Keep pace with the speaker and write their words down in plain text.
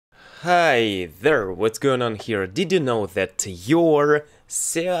Hi there, what's going on here? Did you know that your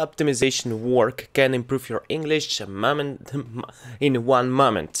SEO optimization work can improve your English in one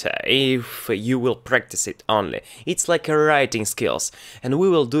moment if you will practice it only? It's like a writing skills, and we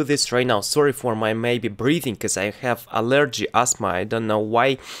will do this right now. Sorry for my maybe breathing, because I have allergy, asthma, I don't know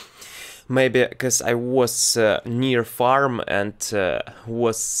why. Maybe because I was near farm and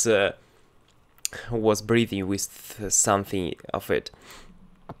was breathing with something of it.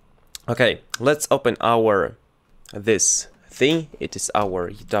 Okay, let's open this thing. It is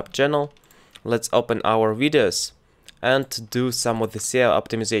our YouTube channel. Let's open our videos and do some of the SEO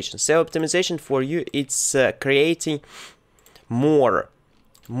optimization. SEO optimization for you, it's creating more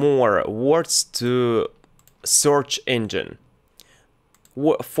words to search engine.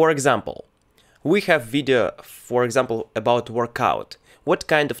 For example, we have video, for example, about workout. What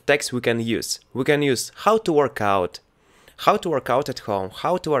kind of text we can use? We can use how to work out at home,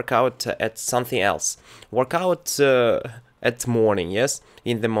 how to work out at something else, workout at morning, yes,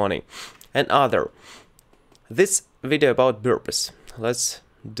 in the morning, and other. This video about burpees. Let's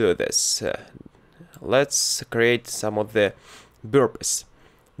do this. Let's create some of the burpees.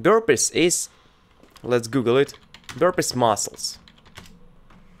 Burpees is, let's Google it, burpees muscles.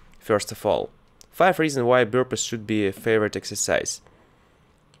 First of all, 5 reasons why burpees should be a favorite exercise.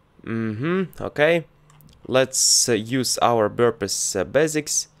 Okay. Let's use our burpees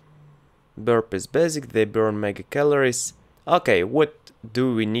basics. Burpees basic, they burn mega calories. Okay, what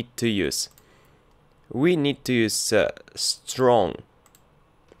do we need to use? We need to use strong.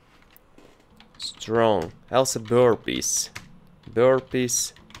 Also burpees.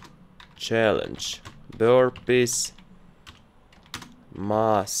 Burpees challenge. Burpees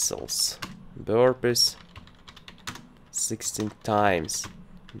muscles. Burpees 16 times.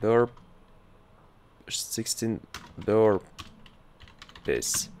 16 burpees.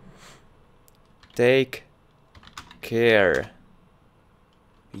 Take care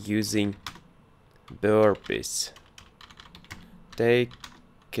using burpees. Take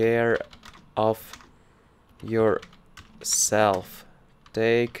care of yourself.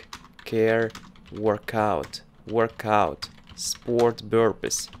 Take care workout. Sport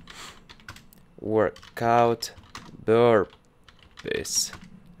burpees. Workout burpees.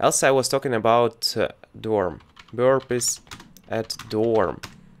 Also, I was talking about dorm. Burpees at dorm.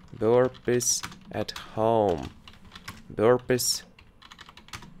 Burpees at home. Burpees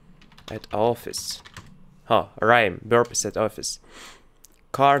at office. Oh, rhyme. Burpees at office.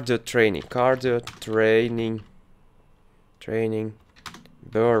 Cardio training. Training.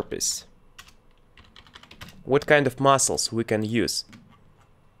 Burpees. What kind of muscles we can use?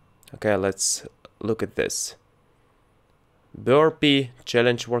 Okay, let's look at this. Burpee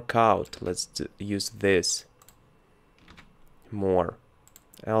challenge workout. Let's use this more.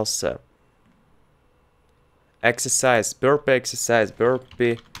 Also, exercise. Burpee exercise.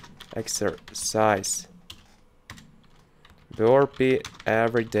 Burpee exercise. Burpee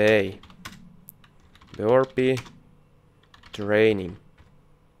every day. Burpee training.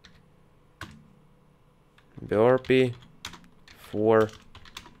 Burpee for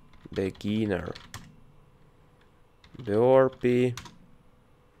beginner. Burpee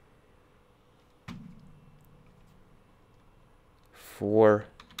for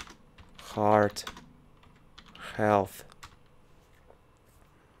heart health.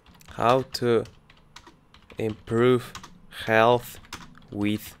 How to improve health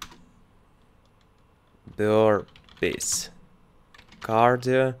with burpees.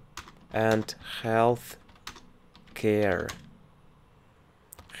 Cardio and health care.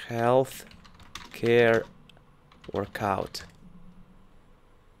 Health care workout.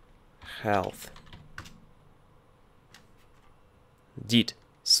 Health. Did.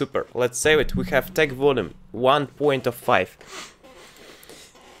 Super. Let's save it. We have tag volume 1.5.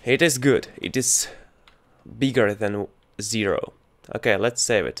 It is good. It is bigger than 0. Okay, let's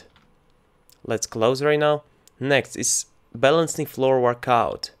save it. Let's close right now. Next is balancing floor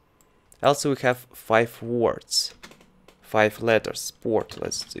workout. Also, we have 5 words. 5 letters. Sport.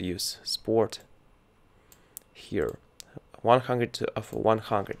 Let's use sport. Here 100 of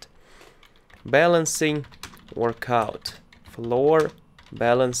 100. Balancing workout. Floor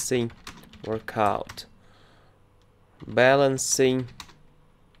balancing workout. Balancing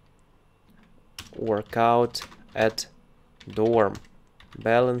workout at dorm.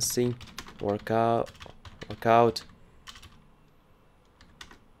 Balancing workout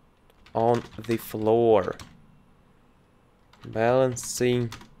on the floor. Balancing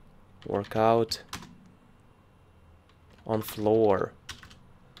workout on floor.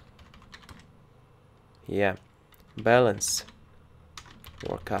 Yeah, balance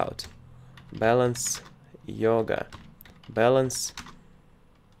workout. Balance yoga. Balance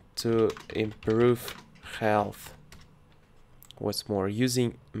to improve health. What's more,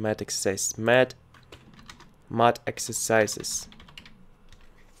 using mat exercise. Mat exercises.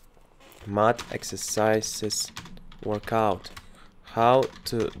 Mat exercises workout. How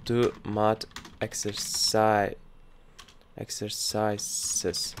to do mat exercises.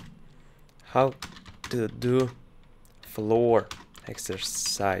 How to do floor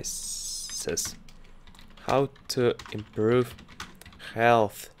exercises. How to improve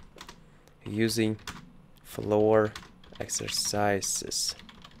health using floor exercises.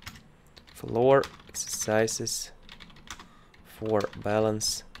 Floor exercises for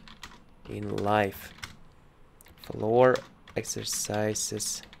balance in life. Floor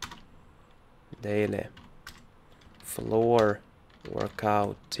exercises daily. Floor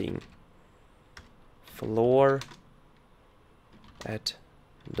workouting. Floor at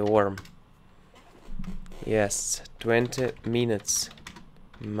dorm. Yes, 20 minutes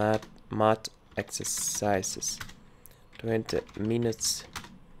mat exercises. 20 minutes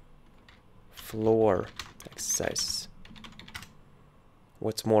floor exercises.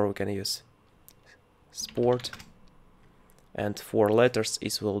 What's more we can use? Sport. And 4 letters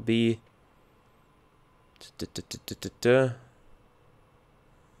it will be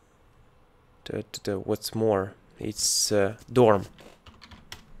what's more? It's dorm.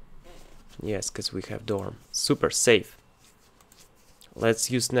 Yes, because we have dorm. Super safe.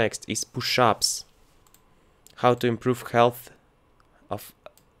 Let's use next is push-ups. How to improve health of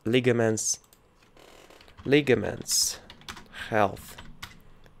ligaments. Ligaments. Health.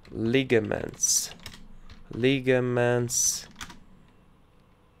 Ligaments. Ligaments.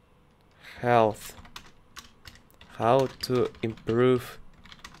 Health. How to improve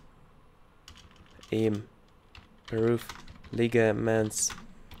ligaments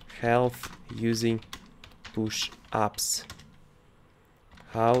health using push-ups.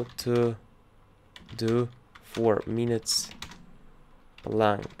 How to do 4 minutes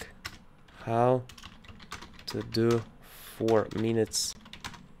plank. How to do 4 minutes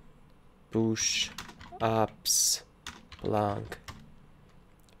push-ups plank.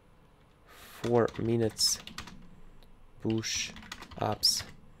 4 minutes push-ups.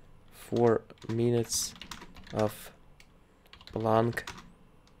 4 minutes of plank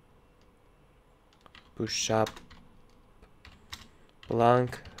push-up.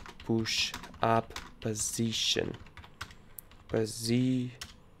 Plank push-up position. Positions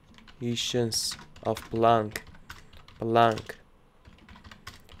of plank. Plank.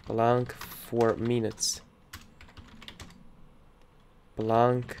 Plank 4 minutes.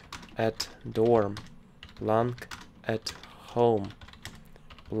 Plank at dorm. Plank at home.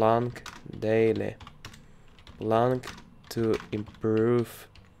 Plank daily. Plank to improve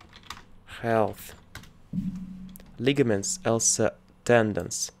health. Ligaments, also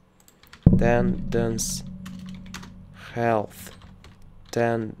tendons. Tendons, health.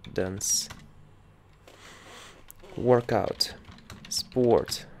 Tendons. Workout.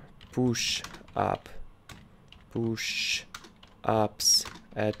 Sport. Push up. Push ups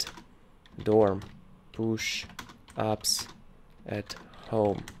at dorm. Push ups at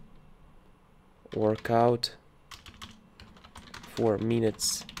home. Workout 4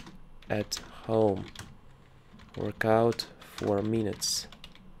 minutes at home. Workout 4 minutes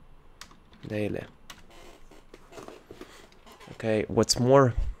daily. Okay, what's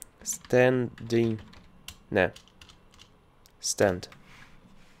more? Standing. No. Stand.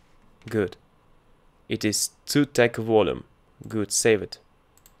 Good. It is 2 take volume. Good, save it.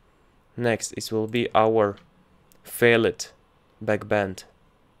 Next, it will be our failed back bend.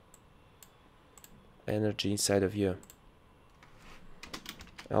 Energy inside of you.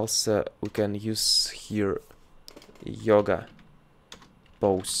 Also, we can use here yoga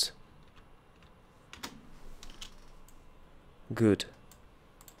pose. Good.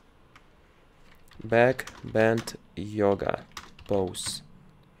 Back bend yoga pose.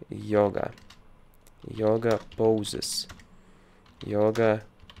 Yoga. Yoga poses. Yoga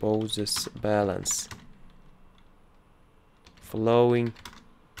poses balance. Flowing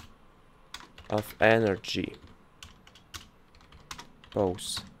of energy.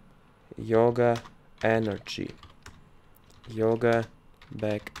 Pose. Yoga energy. Yoga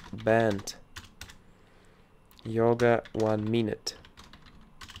back bend. Yoga 1 minute.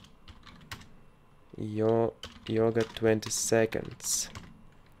 Yoga 20 seconds.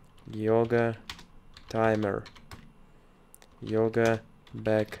 Yoga timer. Yoga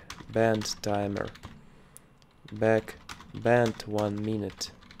back bend timer. Back bend 1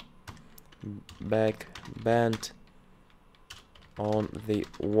 minute. Back bend on the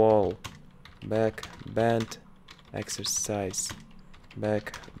wall. Back bend exercise.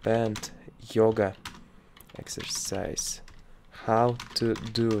 Back bend yoga exercise. How to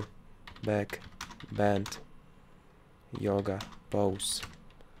do back bend yoga pose.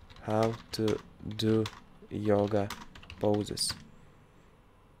 How to do yoga poses.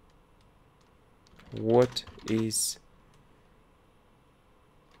 What is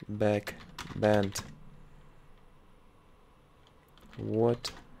back bend?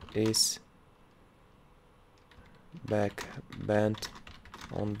 What is back bend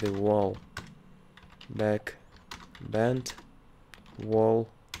on the wall? Back bend wall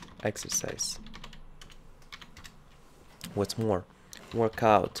exercise. What's more?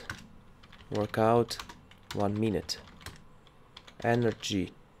 Workout. Workout 1 minute.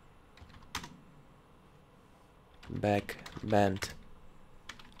 Energy. Back bend.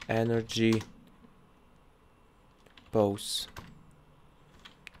 Energy pose.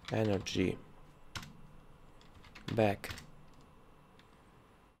 Energy. Back.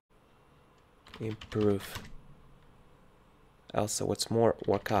 Improve. Also, what's more?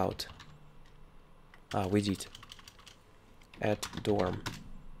 Workout. We did. Add dorm.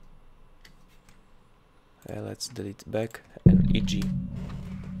 Let's delete back and EG.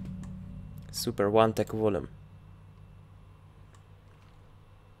 Super one tech volume.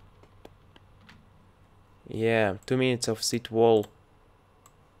 Yeah, 2 minutes of seat wall.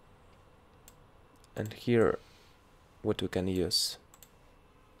 And here, what we can use?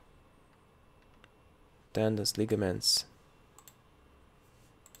 Tendons, ligaments,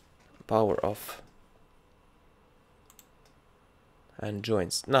 power off, and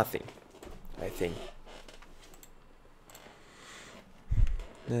joints. Nothing, I think.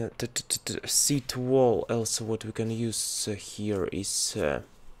 Seat wall. Also, what we can use here is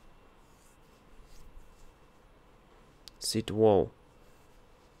seat wall.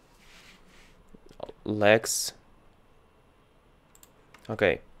 Legs.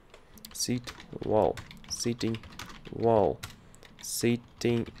 Okay. Seat wall. Sitting wall.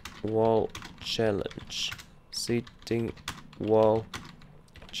 Sitting wall challenge. Sitting wall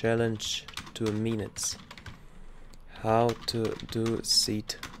challenge 2 minutes. How to do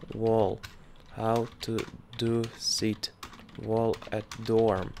seat wall. How to do seat wall at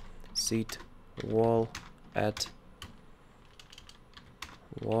dorm. Seat wall at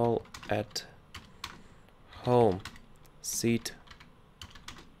home. Seat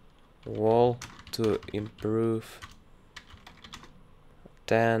wall to improve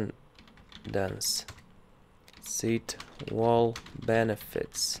tendons. Seat wall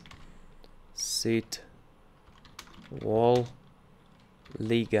benefits. Seat wall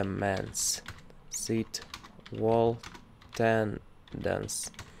ligaments. Seat wall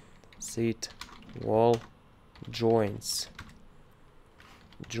tendons. Seat wall joints.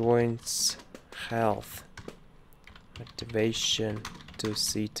 Joints health. Motivation to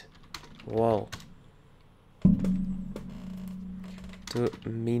seat wall. 2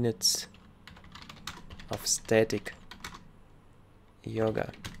 minutes of static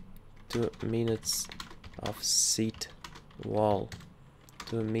yoga. 2 minutes of seat wall.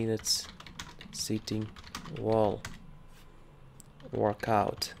 2 minutes sitting wall.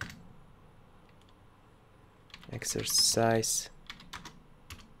 Workout. Exercise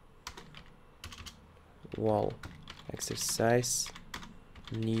wall. Exercise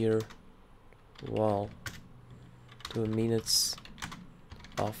near wall. 2 minutes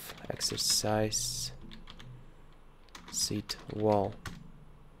of exercise seat wall.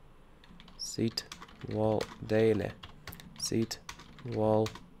 Seat wall daily. Seat wall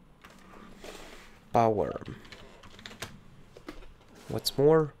power. What's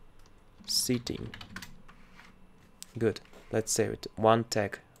more? Sitting. Good. Let's save it. One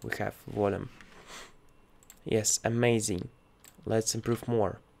tag. We have volume. Yes, amazing. Let's improve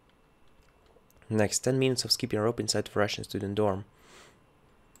more. Next, 10 minutes of skipping rope inside Russian student dorm.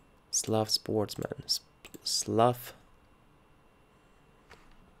 Slav sportsman. Slav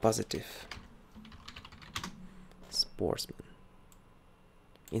positive. Sportsman.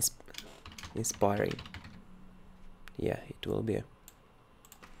 Inspiring. Yeah, it will be.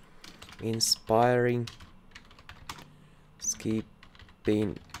 Inspiring.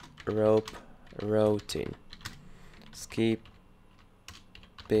 Skipping rope routine. Skipping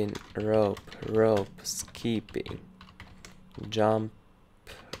rope skipping. Jump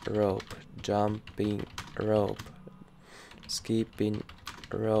rope, jumping rope. Skipping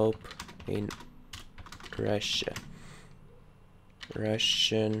rope in Russia.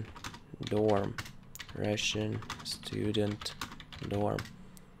 Russian dorm. Russian student dorm.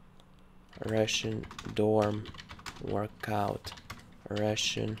 Russian dorm workout.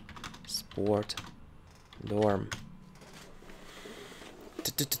 ration, sport, dorm.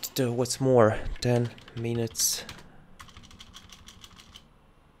 What's more? 10 minutes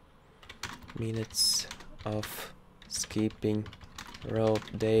of skipping rope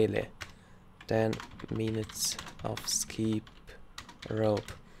daily. 10 minutes of skip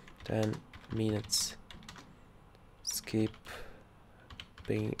rope. 10 minutes skipping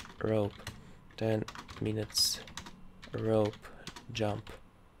rope. 10 minutes rope jump.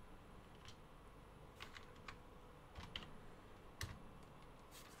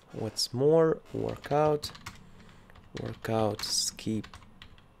 What's more? Workout, skipping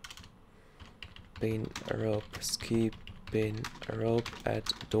rope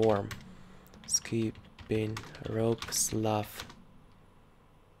at dorm, skipping rope slav,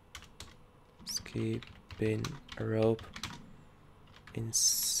 skipping rope in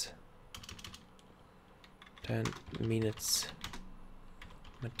 10 minutes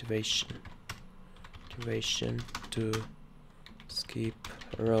motivation to skip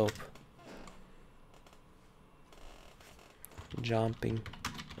rope, jumping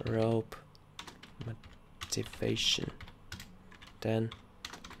rope motivation, 10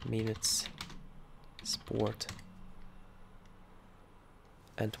 minutes sport.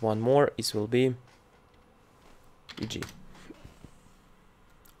 And one more is will be EG,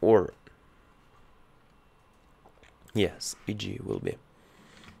 or yes, EG will be.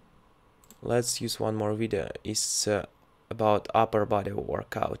 Let's use one more video. It's about upper body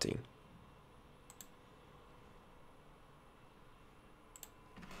workouting.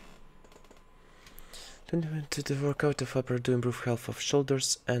 To the workout of upper to improve health of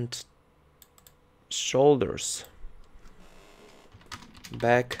shoulders,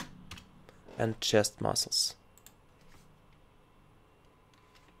 back and chest muscles.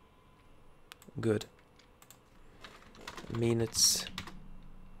 Good. Minutes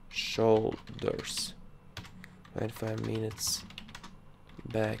shoulders, 25 minutes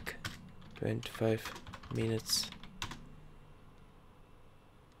back, 25 minutes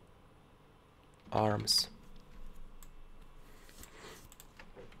arms,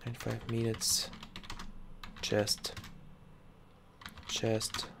 25 minutes chest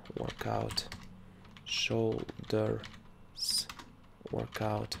workout, shoulders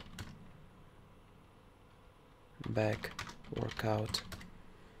workout, back workout,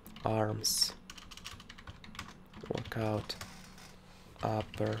 arms workout,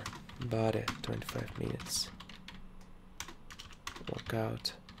 upper body 25 minutes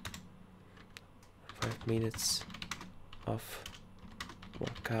workout, 5 minutes of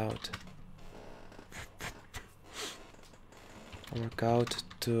workout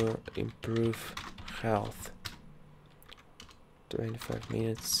to improve health, 25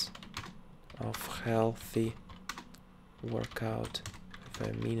 minutes of healthy workout,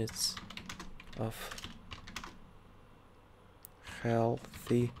 5 minutes of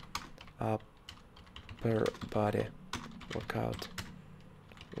healthy upper body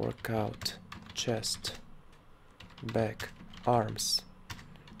workout, chest, back, arms,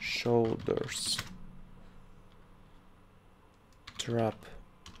 shoulders, traps,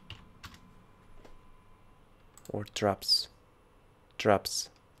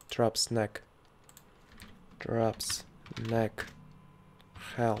 neck,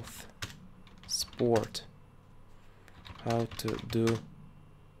 health, sport, how to do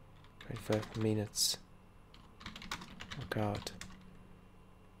 25 minutes workout,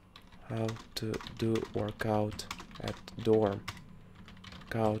 how to do workout at dorm,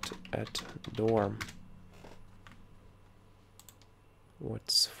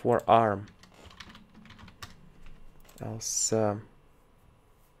 what's forearm, else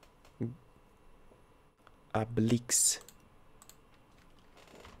obliques,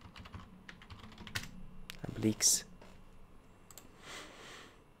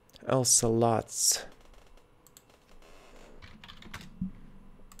 also lats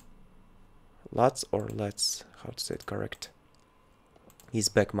or lats, how to say it correct, his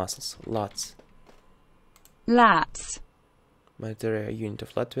back muscles, lats, material unit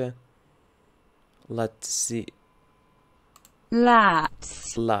of Latvia, lats,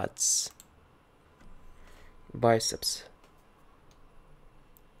 biceps,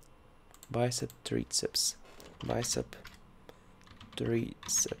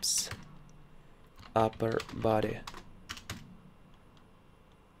 triceps, upper body,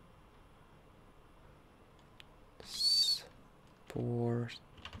 sportsman,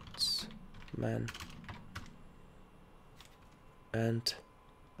 and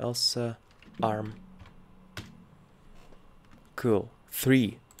also arm. Cool.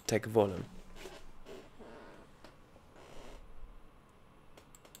 3 take volume.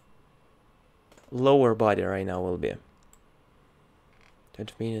 lower body right now will be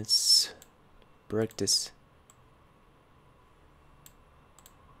 20 minutes practice.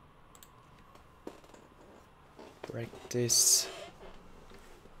 Practice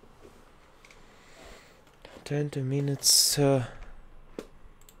 20 minutes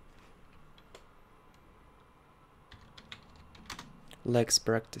legs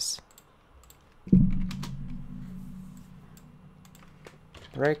practice.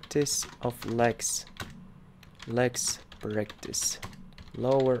 Practice of legs practice.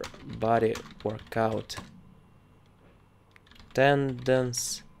 Lower body workout.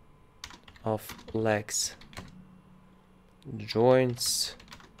 Tendons of legs. Joints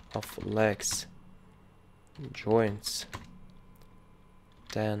of legs. Joints.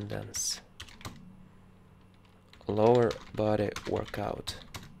 Tendons. Lower body workout.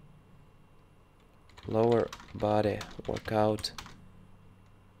 Lower body workout.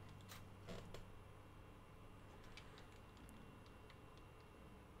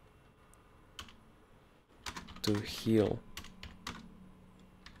 To heal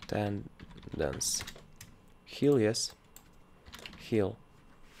tendons. Heal, yes. Heal.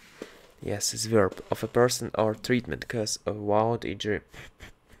 Yes, it's verb of a person or treatment cause of wound injury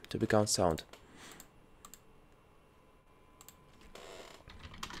to become sound.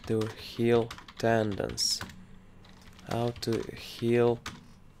 To heal tendons. How to heal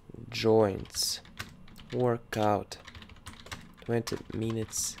joints. Workout. 20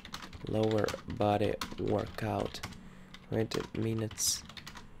 minutes lower body workout. 20 minutes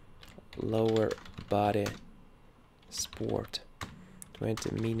lower body sport.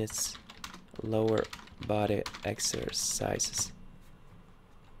 20 minutes lower body exercises.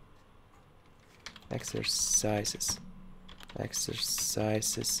 Exercises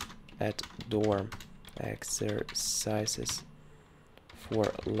at dorm. Exercises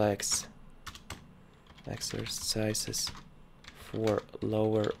for legs. Exercises for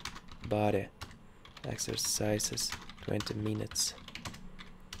lower body. Exercises 20 minutes.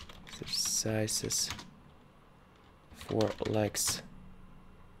 Exercises for legs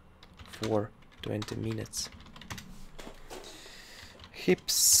for 20 minutes.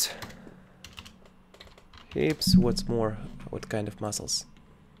 Hips. Hips, what's more? What kind of muscles?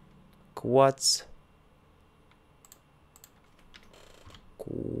 Quads.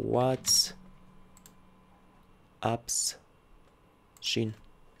 Quads. Abs. Shin.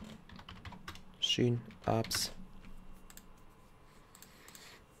 Shin, abs.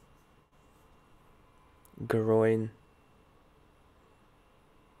 Groin.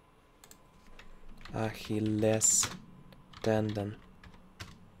 Achilles tendon.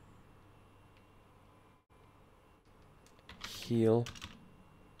 Heel.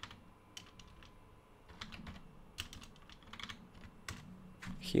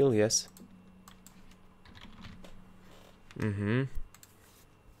 Heel, yes.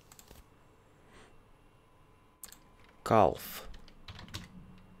 Calf.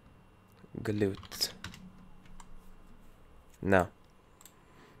 Glute. Now.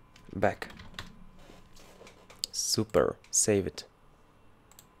 Back. Super. Save it.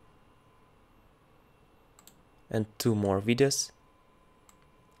 And 2 more videos.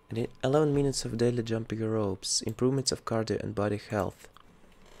 And in 11 minutes of daily jumping ropes. Improvements of cardio and body health.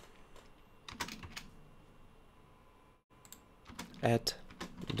 At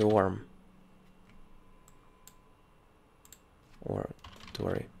dorm. Or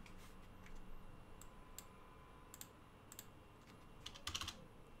dorm.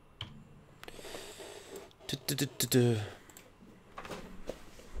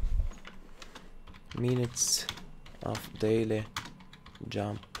 Minutes of daily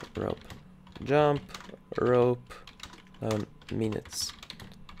jump rope. Jump rope 11 minutes.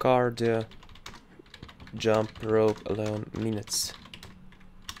 Cardio jump rope 11 minutes.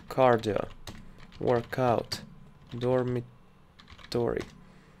 Cardio workout dormitory.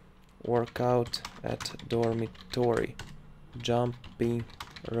 Workout at dormitory. Jumping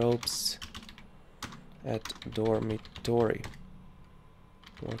ropes at dormitory.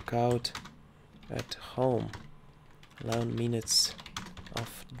 Workout at home. 11 minutes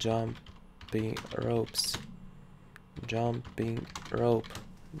of jumping ropes. Jumping rope.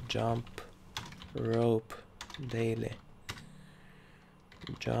 Jump rope daily.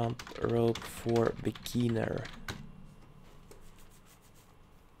 Jump rope for beginner.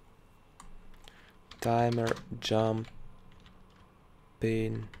 Timer jumping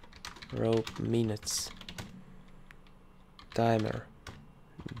rope minutes. Timer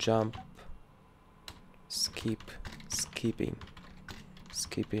jump skipping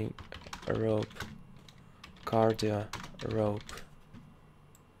rope. Cardio rope.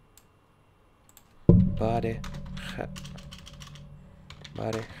 body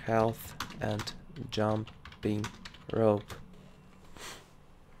health and jumping rope.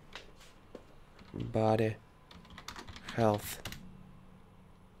 Body health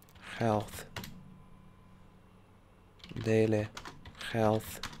daily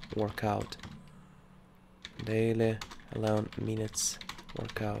health workout. Daily 11 minutes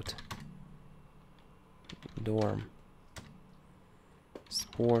workout. Dorm.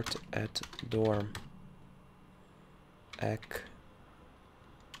 Sport at dorm.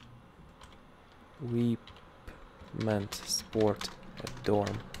 Equipment sport at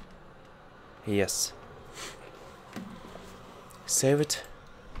dorm. Yes. Save it.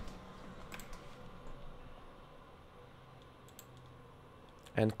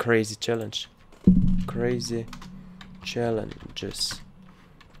 And crazy challenge. Crazy challenges.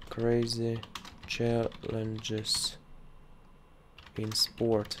 Crazy challenges in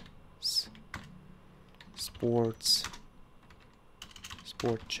sport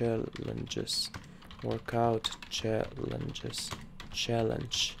challenges. Workout challenges.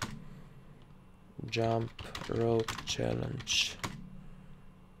 Challenge. Jump rope challenge.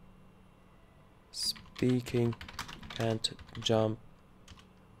 Speaking and jumping.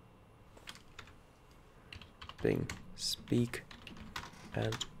 Speak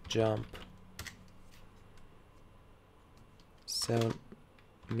and jump. 7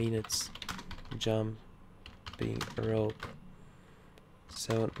 minutes jumping rope.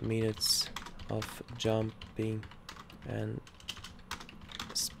 7 minutes of jumping and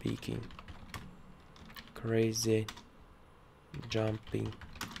speaking. Crazy jumping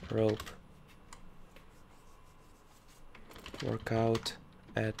rope. Workout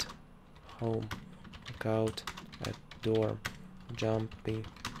at home. Workout at dorm. Jumping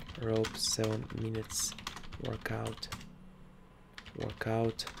rope 7 minutes. Workout.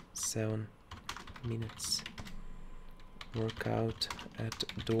 Workout 7 minutes. Workout at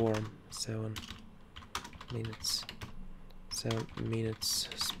dorm 7 minutes. 7 minutes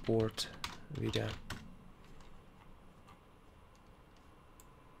sport video.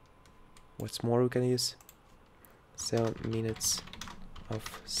 What's more we can use? 7 minutes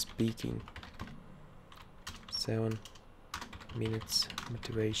of speaking. 7 minutes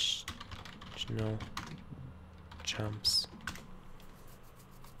motivational jumps.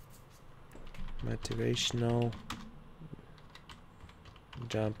 Motivational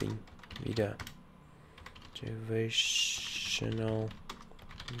jumping video. Motivational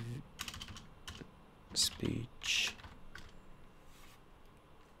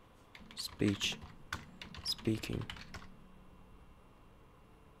speaking.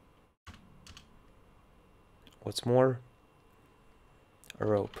 What's more? A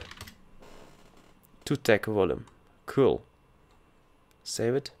rope. 2 tech volume. Cool.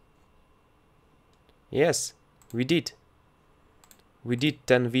 Save it. Yes, we did. We did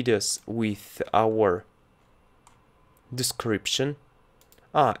 10 videos with our description.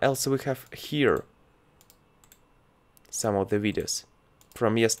 Also we have here some of the videos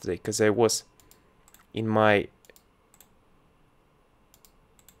from yesterday, because I was in my,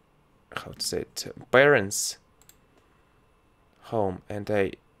 how to say it, parents' home, and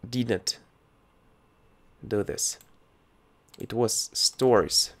I didn't do this. It was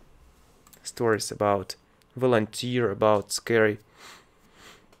stories about volunteer, about scary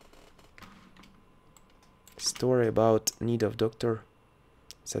story, about need of doctor,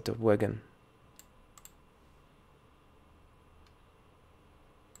 set of wagon,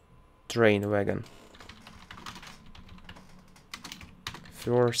 train wagon,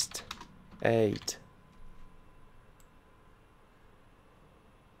 first aid,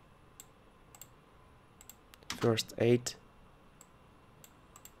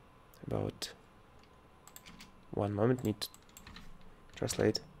 about 1 moment, need to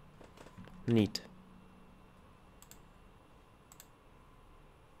translate, need,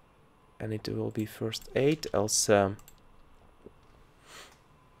 and it will be first aid. Also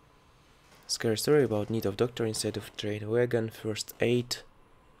scary story about need of doctor instead of train wagon, first aid,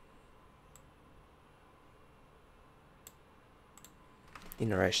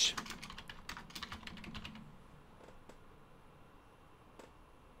 in rush.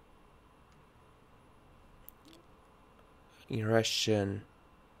 In Russian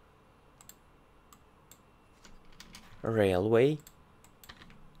railway.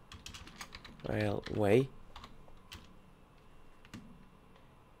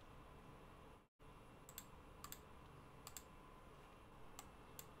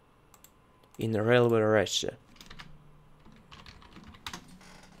 In railway Russia.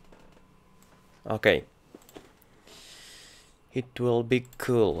 Okay. It will be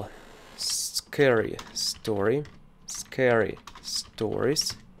cool. scary story, scary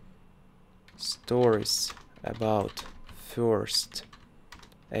stories, stories about first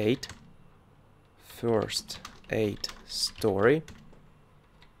aid, first aid story,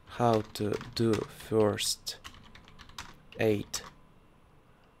 how to do first aid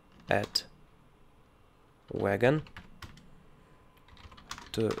at wagon,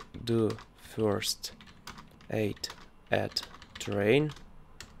 to do first aid at train,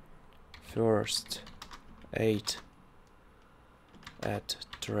 first aid at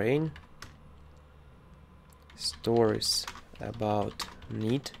train, stories about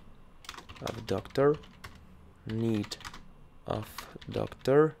need of doctor, need of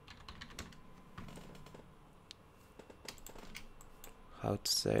doctor, how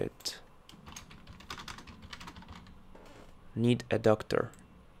to say it, need a doctor,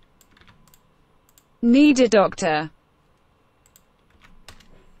 need a doctor,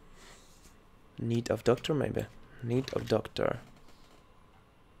 need of doctor, maybe need of doctor.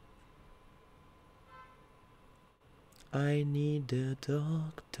 I need a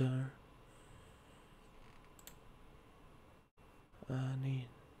doctor. I need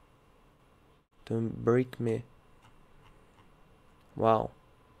to break me. Wow.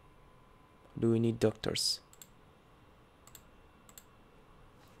 Do we need doctors?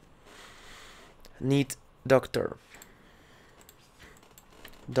 Need doctor.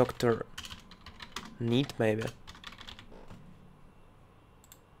 Doctor need, maybe.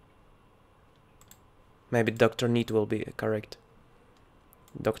 Maybe doctor need will be correct.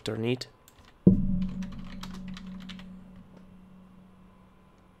 Doctor need.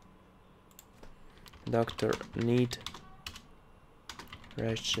 Doctor need.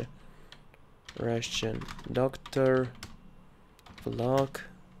 Russian doctor. Vlogging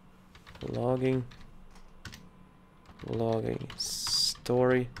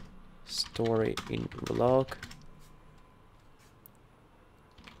story in vlog,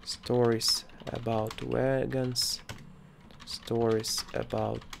 stories about wagons, stories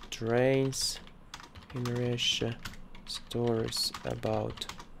about trains in Russia, stories about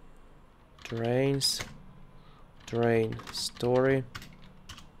trains, train story,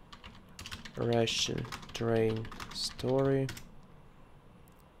 Russian train story,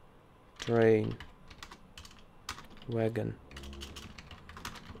 train wagon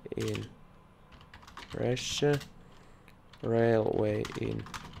in Russia, railway in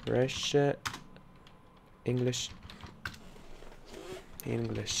Russia, English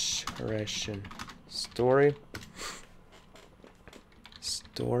Russian story,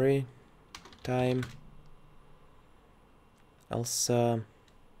 story time, also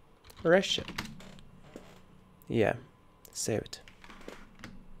Russia. Yeah, save it.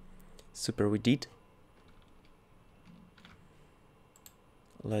 Super, we did.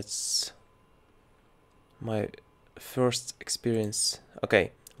 Let's my first experience.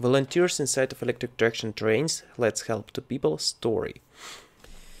 Okay, volunteers inside of electric traction trains. Let's help the people. Story.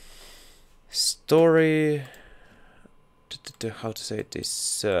 How to say it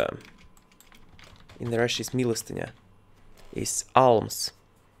is in the Russian is milостыня. Is alms.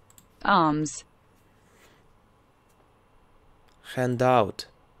 alms, Hand out.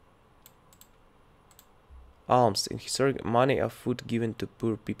 Alms in historic money of food given to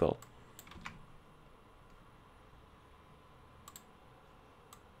poor people.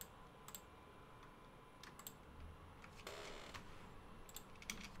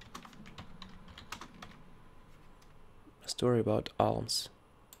 A story about alms.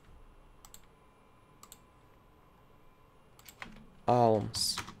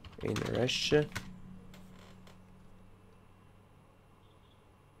 Alms in Russia.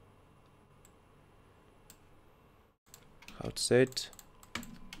 How to say it?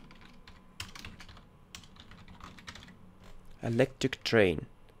 Electric train.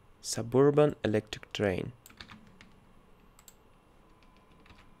 Suburban electric train.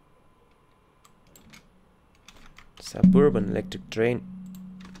 Suburban electric train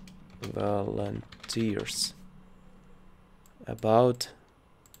volunteers. About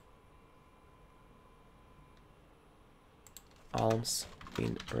alms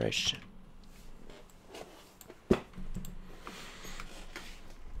in Russia.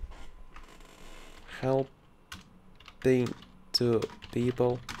 Helping to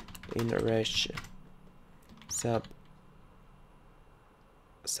people in Russia.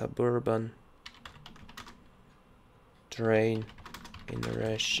 Suburban train in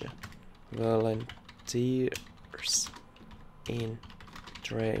Russia. Volunteers in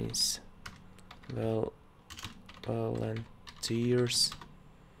trains. Volunteers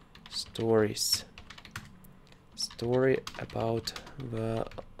stories. Story about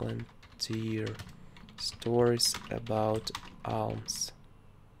volunteer, stories about alms,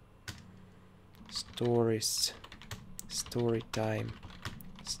 stories, story time,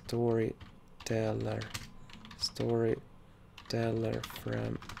 storyteller, storyteller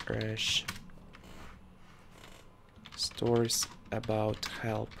from Rush, stories about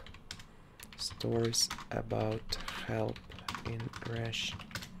help, stories about help in Russia,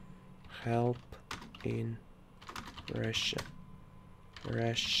 help in Russia,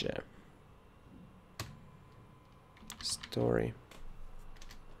 Russia, story,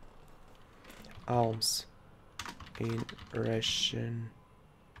 alms in Russian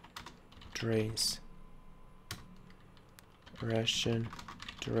trains, Russian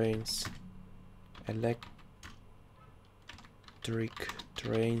trains, electric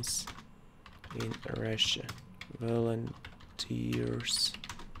trains in Russia, volunteers,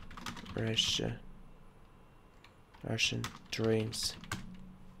 Russia, Russian trains,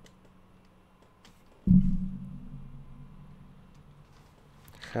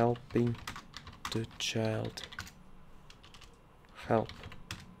 helping the child, help,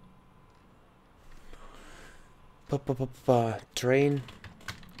 train,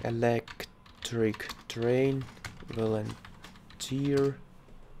 electric train, volunteer,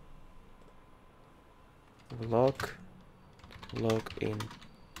 log in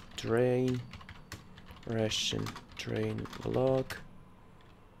train, Russian train log,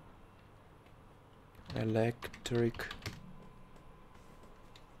 electric,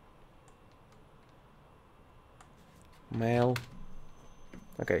 mail.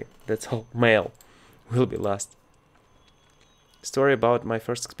 Okay, that's all. Mail will be last. Story about my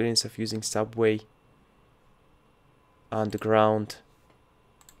first experience of using subway, underground.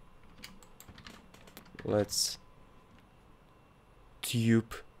 Let's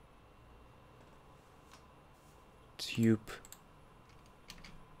tube,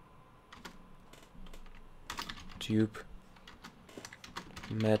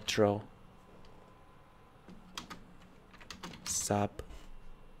 metro, sub,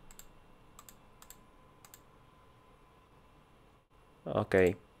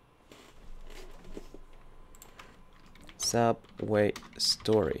 okay, subway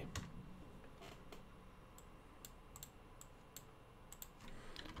story,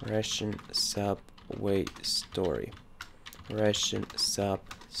 Russian subway story, Russian sub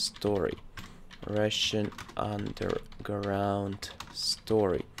story, Russian underground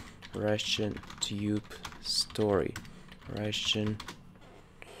story, Russian tube story, Russian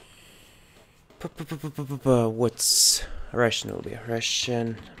what's Russian will be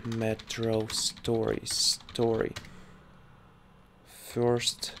Russian metro story,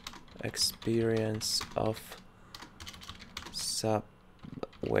 first experience of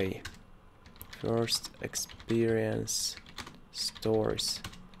subway, first experience stories,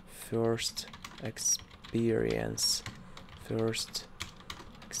 first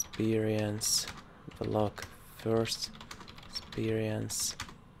experience vlog, first experience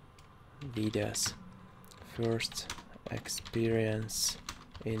videos, first experience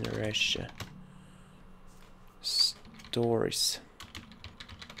in Russia, stories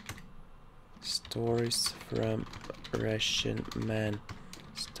from Russian man,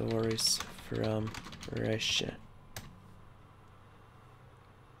 stories from Russia,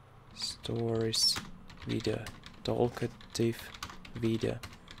 stories video, talkative video,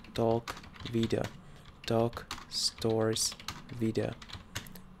 talk video, talk stories video,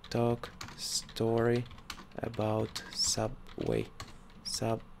 talk story about subway,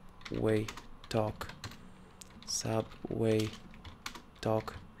 subway talk, subway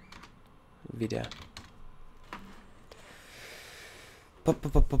talk video.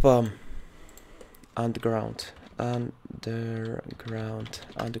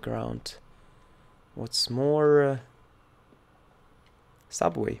 Underground. What's more?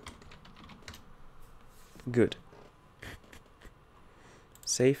 Subway. Good.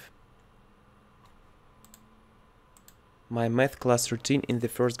 Safe. My math class routine in the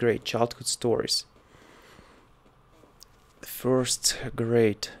first grade. Childhood stories. First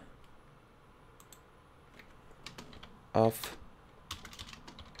grade of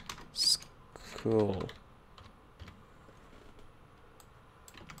school.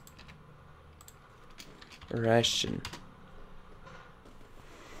 Russian.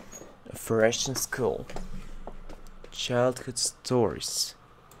 Of Russian school. Childhood stories.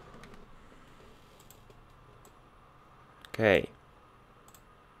 Okay.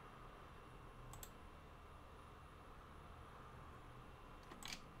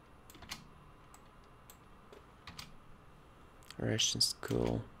 Russian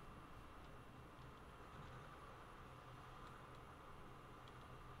school.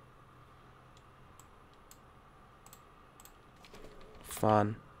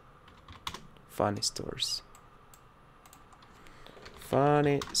 Funny stories.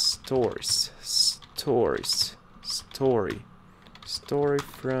 Funny stories. Story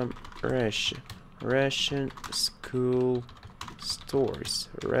from Russia. Russian school stories.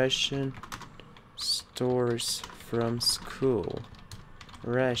 Russian stories from school.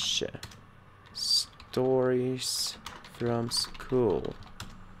 Russia. Stories from school.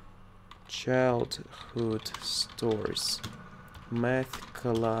 Childhood stories. Math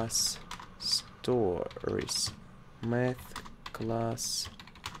class stories. Math class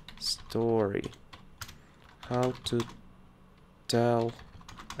story. How to tell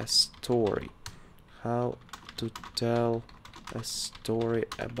a story. How to tell a story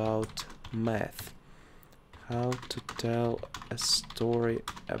about math. How to tell a story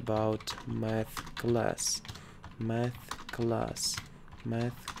about math class. Math class.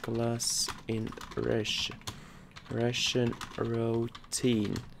 Math class in Russia. Russian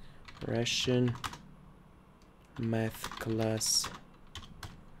routine. Russian math class.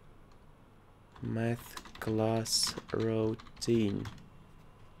 Math class routine.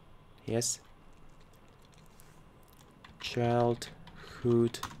 Yes.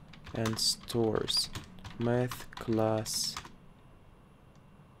 Childhood and stores. Math class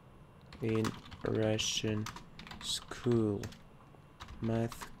in Russian school.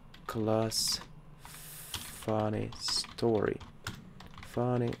 Math class. Funny story.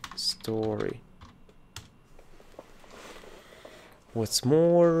 Funny story. What's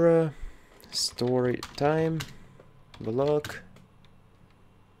more? Story time, vlog,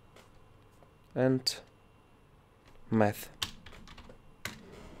 and math.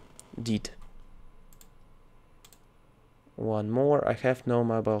 Did. One more. I have no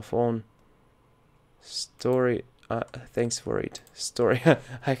mobile phone. Story. Thanks for it. Story.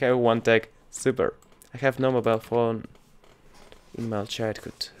 I have one tag. Super. I have no mobile phone in my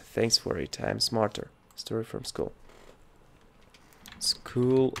childhood. Thanks for it. I am smarter. Story from school.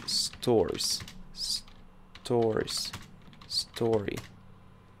 School stories. Stories. Story.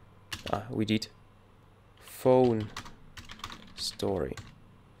 We did. Phone story.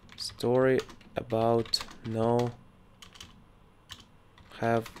 Story about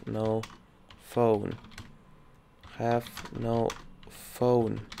have no phone. Have no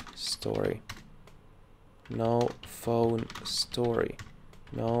phone story. No phone story.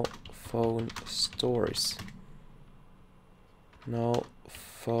 No phone stories. No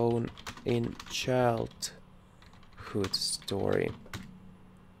phone in childhood story.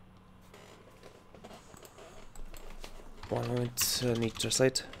 One moment, need to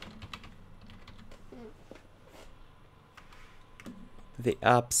translate. The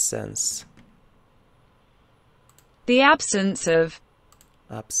absence. The absence of.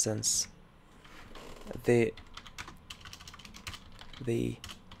 Absence. The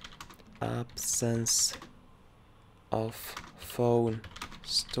absence of phone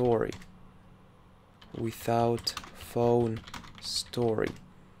story. Without phone story.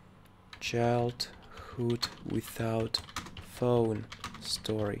 Childhood without phone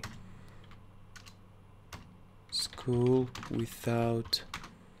story. School without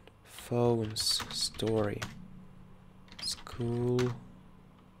phones story. School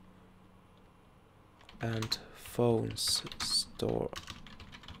and phones store.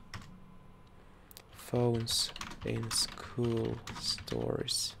 Phones in school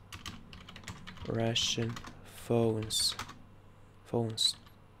stories. Russian phones. Phone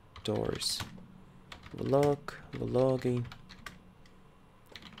stories. Vlog, vlogging.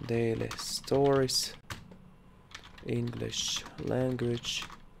 Daily stories. English language.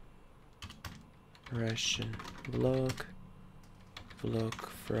 Russian vlog. Vlog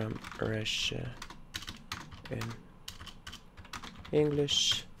from Russia in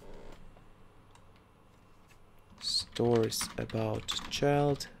English. Stories about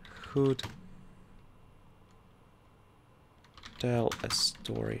childhood. Tell a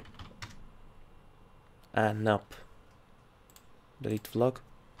story. And up. Delete vlog.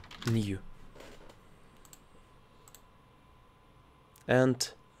 New.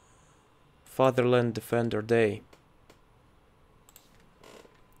 And Fatherland Defender Day.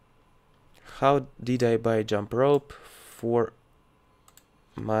 How did I buy jump rope for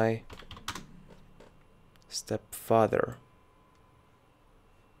my stepfather?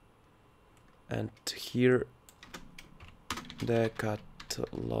 And here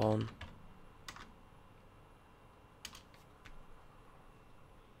Decathlon.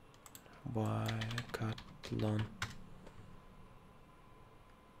 Decathlon.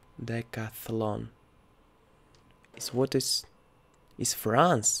 Decathlon is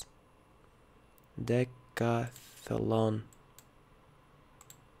France. Decathlon.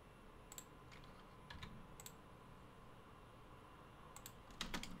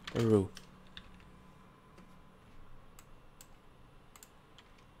 Ru.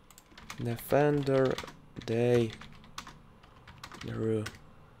 Defender Day Ru.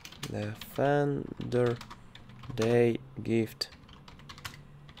 Defender Day gift.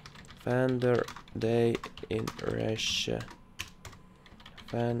 Defender Day in Russia.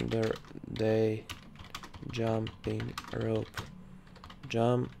 Defender Day jumping rope.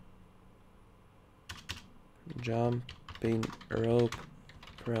 Jumping rope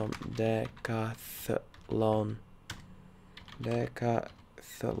from Decathlon.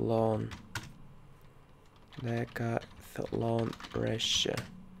 Decathlon Russia.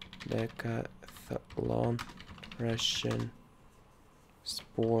 Decathlon Russian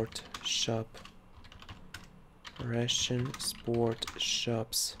sport shop. Russian sport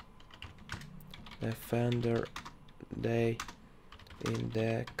shops. Defender Day in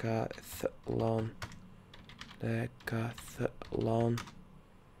Decathlon. Decathlon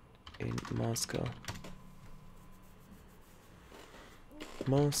in Moscow.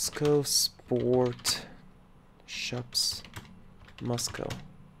 Moscow sport shops. Moscow.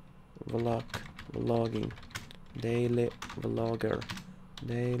 Vlogging. Daily vlogger.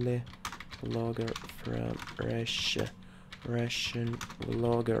 Daily vlogger from Russia. Russian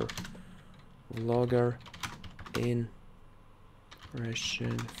vlogger. Vlogger in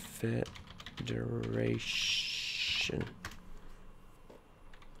Russian Federation.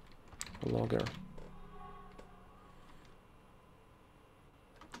 Vlogger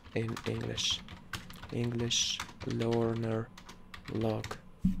in English. English learner vlog.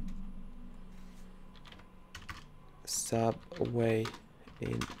 Subway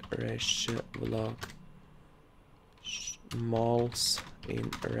in Russia vlog. Malls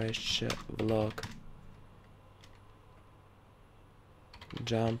in Russia vlog.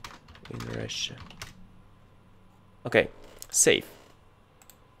 Jump in Russia. Okay, save.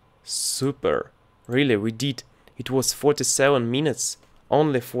 Super. Really, we did. It was 47 minutes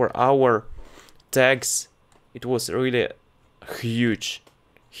only for our tags. It was really a huge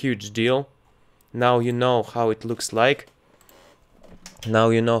deal. Now you know how it looks like. Now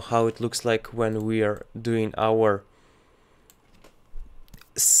you know how it looks like when we are doing our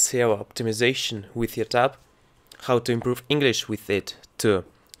SEO optimization with your tab. How to improve English with it too.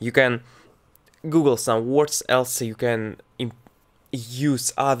 You can Google some words, else you can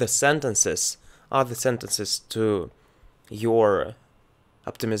use other sentences to your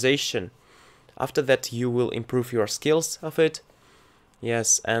optimization. After that you will improve your skills of it.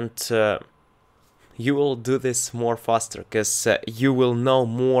 Yes, and you will do this more faster, because you will know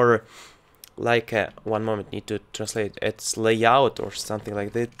more, like one moment, need to translate its layout or something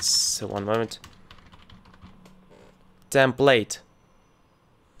like this. So one moment. Template.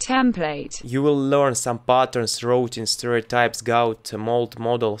 You will learn some patterns, routines, stereotypes, gout, mold,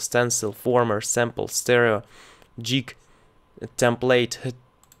 model, stencil, former, sample, stereo, jig, templates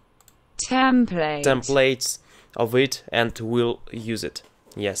of it, and will use it.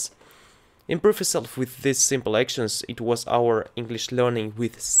 Yes. Improve yourself with these simple actions. It was our English learning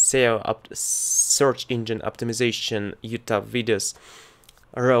with SEO search engine optimization YouTube videos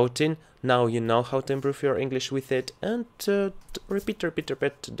routine. Now you know how to improve your English with it, and repeat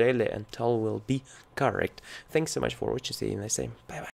daily until will be correct. Thanks so much for watching. See you next time. Bye bye.